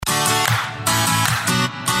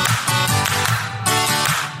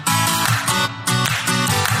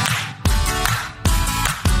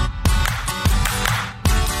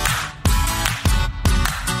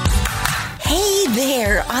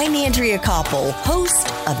Koppel, host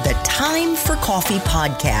of the Time for Coffee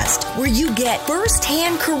podcast, where you get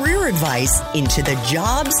firsthand career advice into the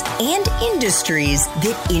jobs and industries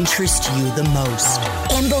that interest you the most.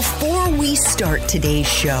 And before we start today's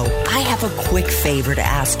show, I have a quick favor to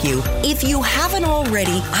ask you. If you haven't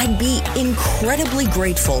already, I'd be incredibly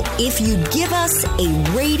grateful if you'd give us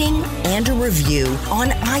a rating and a review on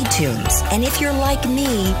iTunes. And if you're like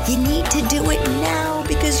me, you need to do it now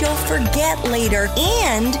because you'll forget later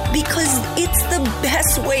and because it's the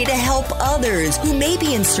best way to help others who may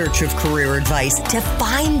be in search of career advice to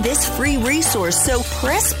find this free resource. So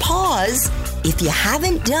press pause if you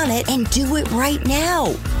haven't done it and do it right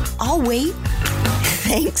now. I'll wait.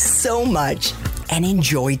 Thanks so much and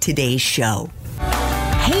enjoy today's show.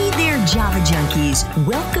 Hey there, Java Junkies.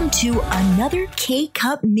 Welcome to another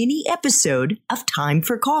K-Cup mini episode of Time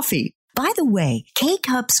for Coffee. By the way,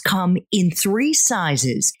 K-Cups come in 3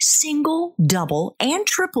 sizes, single, double, and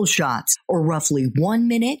triple shots, or roughly 1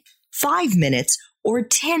 minute, 5 minutes, or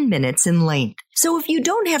 10 minutes in length. So if you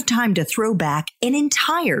don't have time to throw back an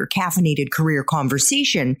entire caffeinated career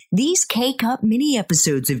conversation, these K-Cup mini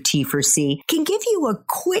episodes of T4C can give you a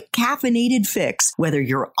quick caffeinated fix, whether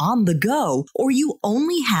you're on the go or you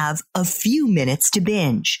only have a few minutes to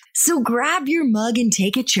binge. So grab your mug and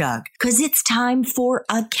take a chug, because it's time for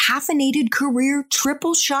a caffeinated career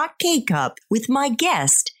triple shot K-Cup with my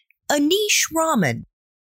guest, Aneesh Raman.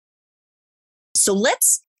 So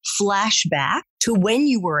let's flash back to when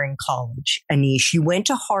you were in college, Aneesh. You went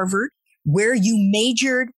to Harvard, where you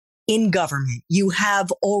majored in government. You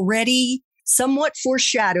have already somewhat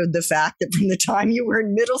foreshadowed the fact that from the time you were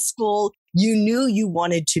in middle school, you knew you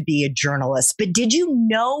wanted to be a journalist. But did you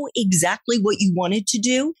know exactly what you wanted to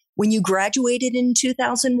do when you graduated in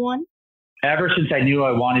 2001? Ever since I knew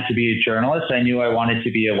I wanted to be a journalist, I knew I wanted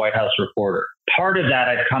to be a White House reporter. Part of that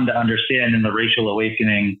I've come to understand in the racial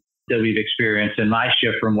awakening that we've experienced in my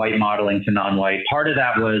shift from white modeling to non-white. Part of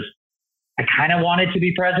that was I kind of wanted to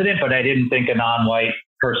be president, but I didn't think a non-white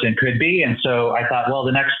person could be. And so I thought, well,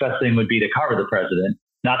 the next best thing would be to cover the president.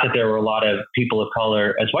 Not that there were a lot of people of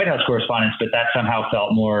color as White House correspondents, but that somehow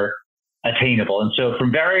felt more attainable. And so from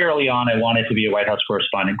very early on, I wanted to be a White House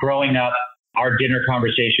correspondent. Growing up, our dinner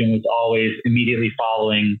conversation was always immediately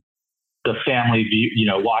following the family view,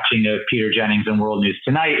 watching of Peter Jennings and World News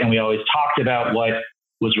Tonight. And we always talked about what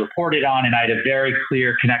was reported on, and I had a very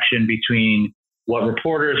clear connection between what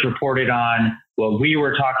reporters reported on, what we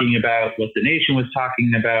were talking about, what the nation was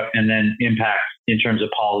talking about, and then impact in terms of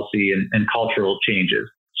policy and cultural changes.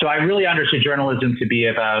 So I really understood journalism to be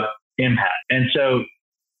about impact. And so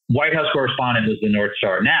White House correspondent was the North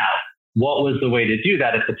Star. Now, what was the way to do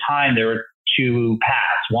that? At the time, there were 2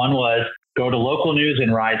 paths. One was go to local news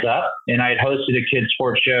and rise up. And I had hosted a kids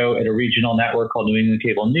sports show at a regional network called New England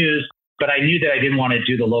Cable News. But I knew that I didn't want to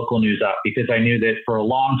do the local news up because I knew that for a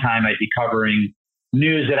long time I'd be covering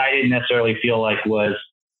news that I didn't necessarily feel like was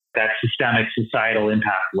that systemic societal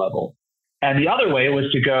impact level. And the other way was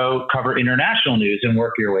to go cover international news and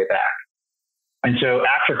work your way back. And so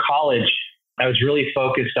after college, I was really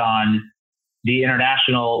focused on the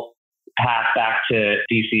international path back to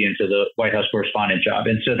DC into the White House correspondent job.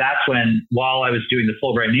 And so that's when, while I was doing the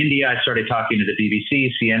Fulbright in India, I started talking to the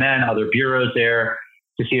BBC, CNN, other bureaus there,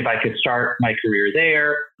 to see if I could start my career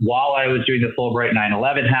there. While I was doing the Fulbright,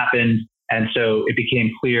 9/11 happened. And so it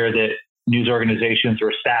became clear that news organizations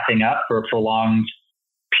were staffing up for a prolonged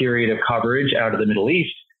period of coverage out of the Middle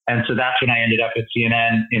East. And so that's when I ended up at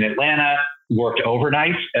CNN in Atlanta, worked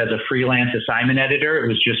overnight as a freelance assignment editor. It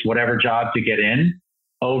was just whatever job to get in,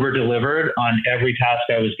 over-delivered on every task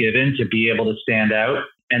I was given to be able to stand out.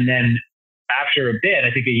 And then after a bit,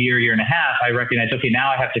 I think a year and a half, I recognized, okay,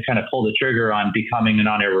 now I have to kind of pull the trigger on becoming an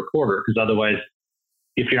on-air reporter, because otherwise,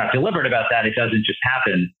 if you're not deliberate about that, it doesn't just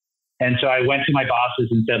happen. And so I went to my bosses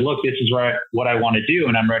and said, look, this is what I want to do,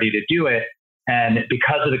 and I'm ready to do it. And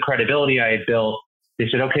because of the credibility I had built, they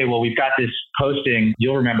said, okay, well, we've got this posting.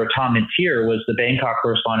 You'll remember Tom Mintier was the Bangkok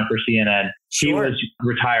correspondent for CNN. Sure. He was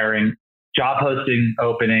retiring, job posting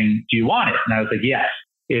opening. Do you want it? And I was like, yes.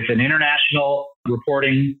 It's an international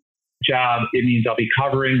reporting job. It means I'll be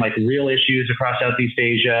covering like real issues across Southeast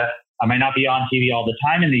Asia. I might not be on TV all the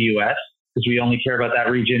time in the US because we only care about that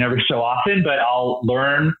region every so often, but I'll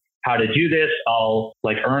learn how to do this. I'll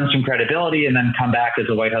like earn some credibility and then come back as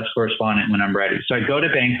a White House correspondent when I'm ready. So I go to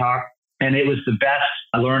Bangkok, and it was the best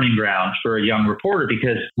learning ground for a young reporter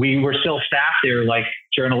because we were still staffed there like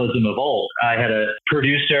journalism of old. I had a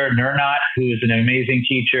producer, Nurnat, who was an amazing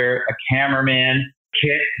teacher, a cameraman,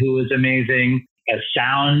 Kit, who was amazing, a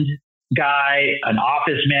sound guy, an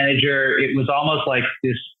office manager. It was almost like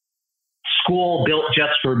this school built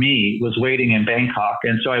just for me was waiting in Bangkok.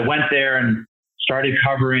 And so I went there and started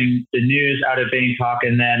covering the news out of Bangkok.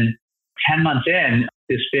 And then 10 months in,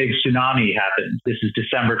 this big tsunami happened. This is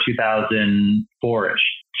December 2004-ish,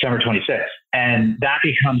 December 26th. And that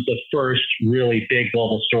becomes the first really big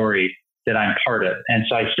global story that I'm part of. And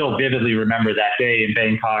so I still vividly remember that day in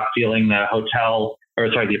Bangkok, feeling the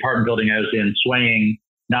apartment building I was in swaying,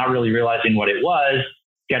 not really realizing what it was,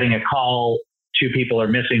 getting a call, 2 people are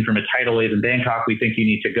missing from a tidal wave in Bangkok. We think you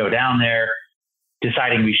need to go down there.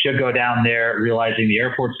 Deciding we should go down there, realizing the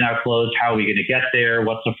airport's now closed. How are we going to get there?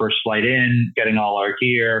 What's the first flight in? Getting all our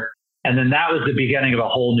gear. And then that was the beginning of a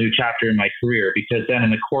whole new chapter in my career, because then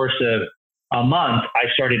in the course of a month,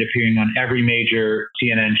 I started appearing on every major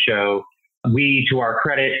CNN show. We, to our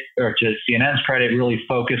credit, or to CNN's credit, really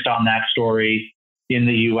focused on that story in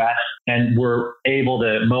the US, and were able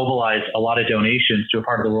to mobilize a lot of donations to a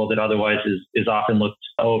part of the world that otherwise is often looked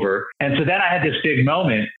over. And so then I had this big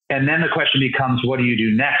moment. And then the question becomes, what do you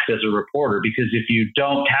do next as a reporter? Because if you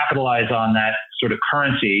don't capitalize on that sort of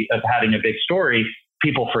currency of having a big story,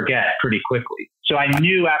 people forget pretty quickly. So I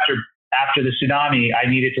knew after the tsunami, I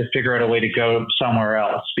needed to figure out a way to go somewhere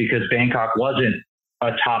else, because Bangkok wasn't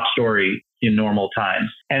a top story in normal times.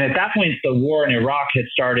 And at that point, the war in Iraq had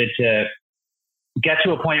started to get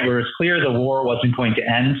to a point where it was clear the war wasn't going to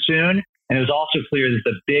end soon. And it was also clear that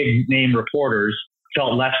the big name reporters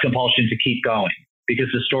felt less compulsion to keep going, because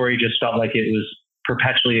the story just felt like it was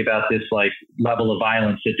perpetually about this like level of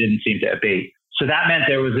violence that didn't seem to abate. So that meant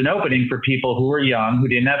there was an opening for people who were young, who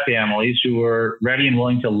didn't have families, who were ready and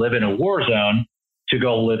willing to live in a war zone, to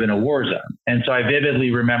go live in a war zone. And so I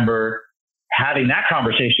vividly remember having that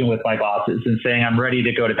conversation with my bosses and saying, I'm ready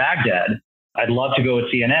to go to Baghdad. I'd love to go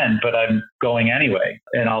with CNN, but I'm going anyway,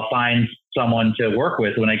 and I'll find someone to work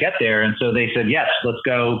with when I get there. And so they said, yes, let's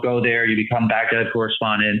go there. You become Baghdad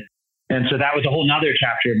correspondent. And so that was a whole nother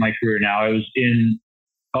chapter of my career. Now I was in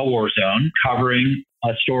a war zone covering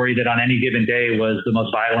a story that on any given day was the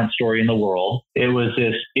most violent story in the world. It was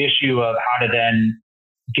this issue of how to then,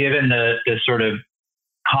 given the sort of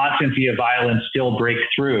constancy of violence, still break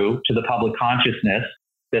through to the public consciousness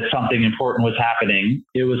that something important was happening.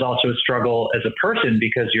 It was also a struggle as a person,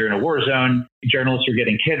 because you're in a war zone. Journalists are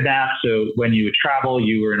getting kidnapped. So when you would travel,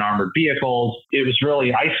 you were in armored vehicles. It was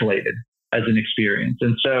really isolated as an experience.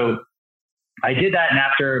 And so I did that. And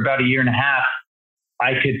after about a year and a half,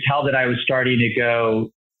 I could tell that I was starting to go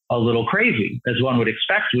a little crazy, as one would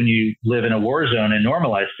expect when you live in a war zone and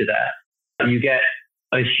normalize to that. You get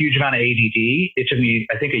a huge amount of ADD. It took me,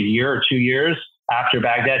 I think, a year or 2 years after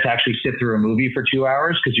Baghdad to actually sit through a movie for 2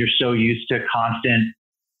 hours, because you're so used to constant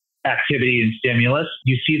activity and stimulus.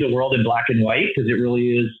 You see the world in black and white, because it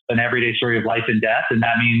really is an everyday story of life and death. And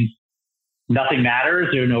that means nothing matters.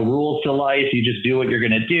 There are no rules to life. You just do what you're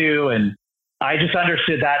going to do. And I just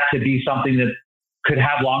understood that to be something that could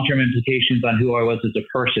have long-term implications on who I was as a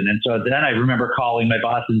person. And so then I remember calling my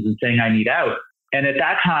bosses and saying, I need out. And at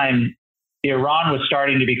that time, Iran was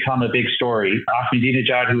starting to become a big story.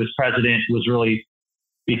 Ahmadinejad, who was president, was really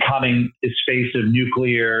becoming this face of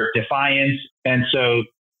nuclear defiance. And so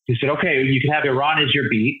he said, okay, you can have Iran as your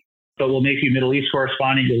beat, but we'll make you Middle East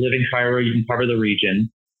correspondent. You live in Cairo. You can cover the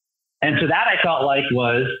region. And so that I felt like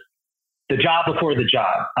was the job before the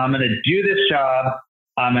job. I'm going to do this job.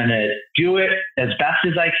 I'm going to do it as best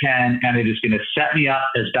as I can. And it is going to set me up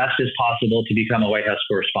as best as possible to become a White House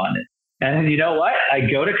correspondent. And then you know what? I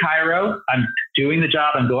go to Cairo, I'm doing the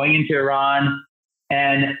job, I'm going into Iran,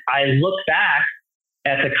 and I look back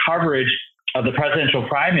at the coverage of the presidential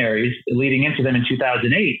primaries leading into them in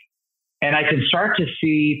 2008, and I can start to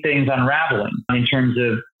see things unraveling in terms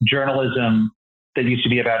of journalism that used to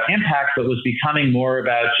be about impact, but was becoming more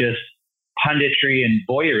about just punditry and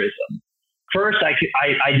voyeurism. First,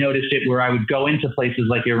 I noticed it where I would go into places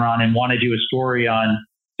like Iran and want to do a story on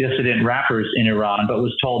dissident rappers in Iran, but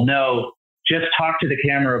was told, no, just talk to the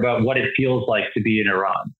camera about what it feels like to be in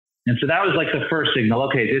Iran. And so that was like the first signal.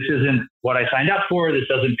 Okay, this isn't what I signed up for. This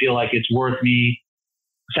doesn't feel like it's worth me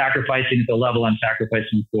sacrificing at the level I'm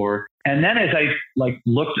sacrificing for. And then as I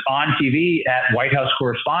looked on TV at White House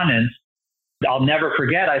correspondents, I'll never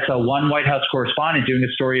forget, I saw one White House correspondent doing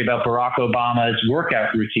a story about Barack Obama's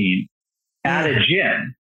workout routine at a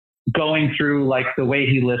gym, going through the way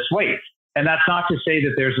he lifts weights. And that's not to say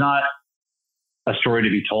that there's not a story to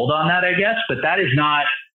be told on that, I guess, but that is not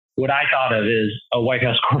what I thought of as a White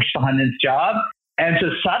House correspondent's job. And so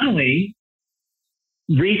suddenly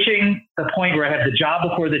reaching the point where I have the job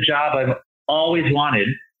before the job I've always wanted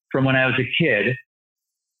from when I was a kid,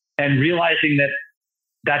 and realizing that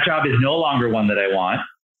that job is no longer one that I want.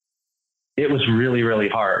 it was really, really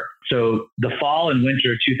hard. So the fall and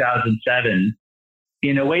winter of 2007,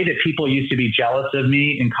 in a way that people used to be jealous of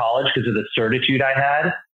me in college because of the certitude I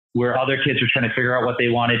had, where other kids were trying to figure out what they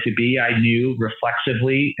wanted to be, I knew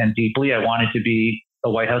reflexively and deeply I wanted to be a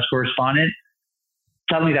White House correspondent.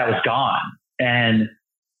 Suddenly that was gone and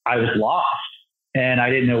I was lost and I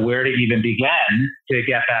didn't know where to even begin to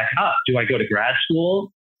get back up. Do I go to grad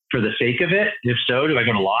school for the sake of it? If so, do I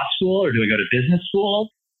go to law school or do I go to business school?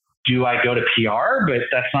 Do I go to PR? But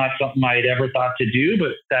that's not something I'd ever thought to do,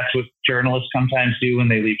 but that's what journalists sometimes do when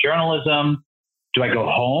they leave journalism. Do I go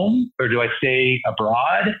home or do I stay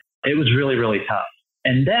abroad? It was really, really tough.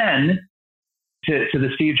 And then to the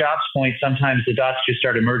Steve Jobs point, sometimes the dots just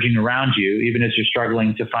start emerging around you, even as you're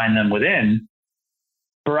struggling to find them within.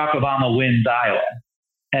 Barack Obama wins Iowa.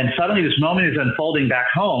 And suddenly this moment is unfolding back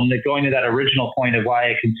home, that going to that original point of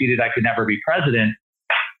why I conceded I could never be president,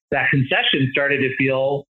 that concession started to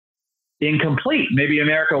feel incomplete. Maybe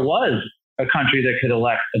America was a country that could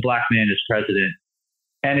elect a black man as president.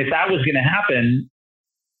 And if that was going to happen,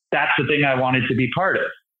 that's the thing I wanted to be part of.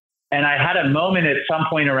 And I had a moment at some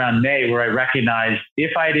point around May where I recognized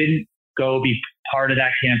if I didn't go be part of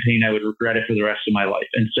that campaign, I would regret it for the rest of my life.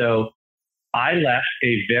 And so I left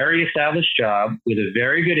a very established job with a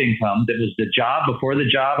very good income that was the job before the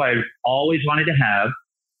job I always wanted to have,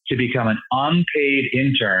 to become an unpaid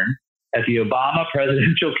intern at the Obama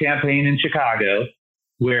presidential campaign in Chicago,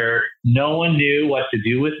 where no one knew what to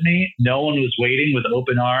do with me. No one was waiting with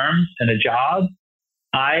open arms and a job.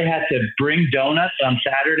 I had to bring donuts on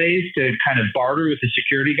Saturdays to kind of barter with the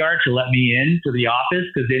security guard to let me in to the office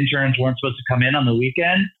because interns weren't supposed to come in on the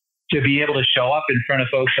weekend, to be able to show up in front of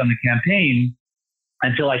folks on the campaign,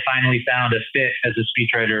 until I finally found a fit as a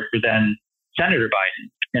speechwriter for then Senator Biden.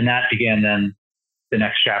 And that began then the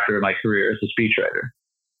next chapter of my career as a speechwriter.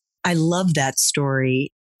 I love that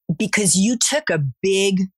story because you took a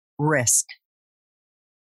big risk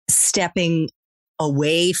stepping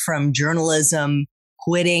away from journalism,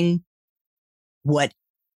 quitting what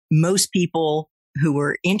most people who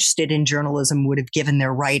were interested in journalism would have given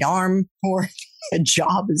their right arm for, a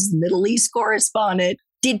job as Middle East correspondent.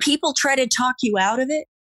 Did people try to talk you out of it?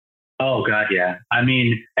 Oh, God, yeah. I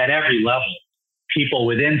mean, at every level, people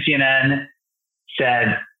within CNN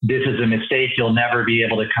said, this is a mistake. You'll never be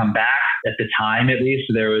able to come back. At the time, at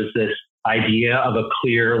least, there was this idea of a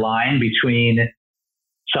clear line between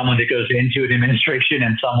someone that goes into an administration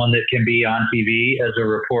and someone that can be on TV as a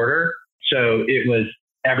reporter. So it was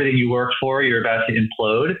everything you worked for, you're about to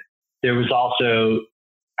implode. There was also,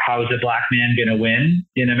 how is a black man going to win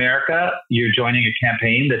in America? You're joining a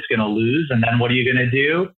campaign that's going to lose. And then what are you going to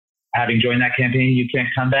do? Having joined that campaign, you can't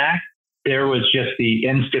come back. There was just the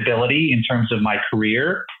instability in terms of my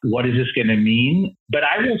career. What is this going to mean? But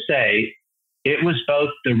I will say it was both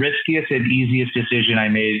the riskiest and easiest decision I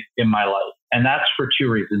made in my life. And that's for two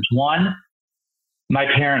reasons. One, my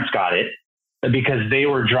parents got it because they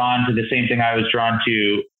were drawn to the same thing I was drawn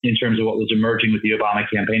to in terms of what was emerging with the Obama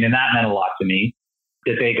campaign. And that meant a lot to me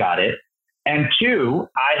that they got it. And two,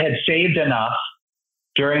 I had saved enough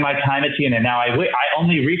during my time at CNN. Now, I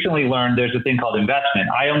only recently learned there's a thing called investment.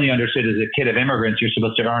 I only understood as a kid of immigrants, you're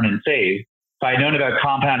supposed to earn and save. If I had known about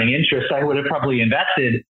compounding interest, I would have probably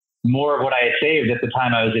invested more of what I had saved at the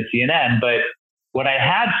time I was at CNN. But what I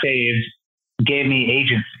had saved gave me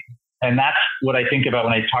agency. And that's what I think about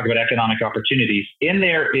when I talk about economic opportunities. In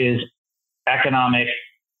there is economic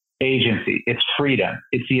agency. It's freedom.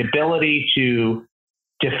 It's the ability to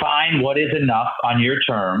define what is enough on your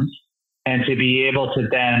terms and to be able to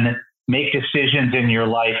then make decisions in your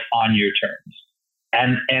life on your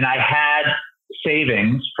terms. And I had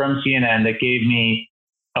savings from CNN that gave me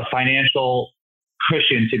a financial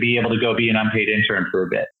cushion to be able to go be an unpaid intern for a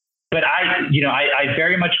bit. But I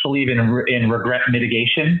very much believe in regret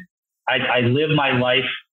mitigation. I live my life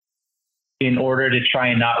in order to try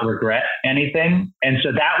and not regret anything. And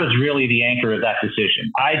so that was really the anchor of that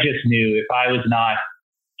decision. I just knew if I was not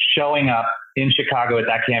showing up in Chicago at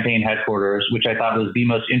that campaign headquarters, which I thought was the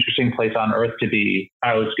most interesting place on earth to be,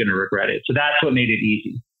 I was going to regret it. So that's what made it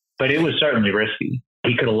easy. But it was certainly risky.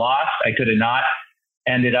 He could have lost. I could have not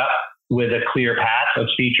ended up with a clear path of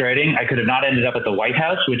speechwriting. I could have not ended up at the White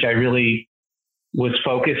House, which I really was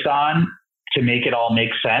focused on to make it all make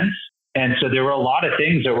sense. And so there were a lot of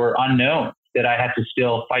things that were unknown that I had to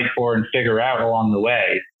still fight for and figure out along the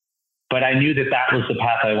way. But I knew that that was the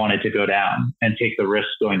path I wanted to go down and take the risk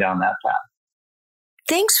going down that path.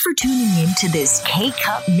 Thanks for tuning in to this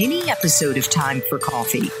K-Cup mini episode of Time for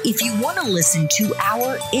Coffee. If you want to listen to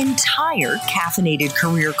our entire caffeinated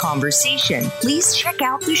career conversation, please check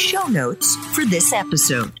out the show notes for this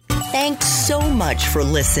episode. Thanks so much for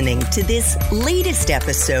listening to this latest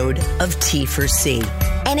episode of T4C.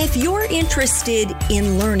 And if you're interested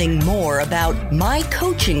in learning more about my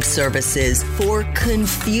coaching services for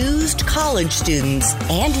confused college students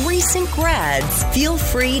and recent grads, feel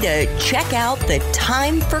free to check out the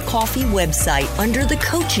Time for Coffee website under the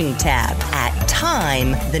coaching tab at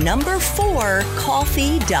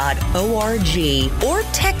time4coffee.org or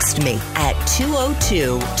text me at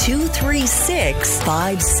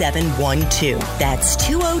 202-236-5712. That's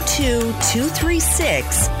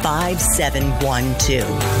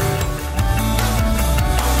 202-236-5712.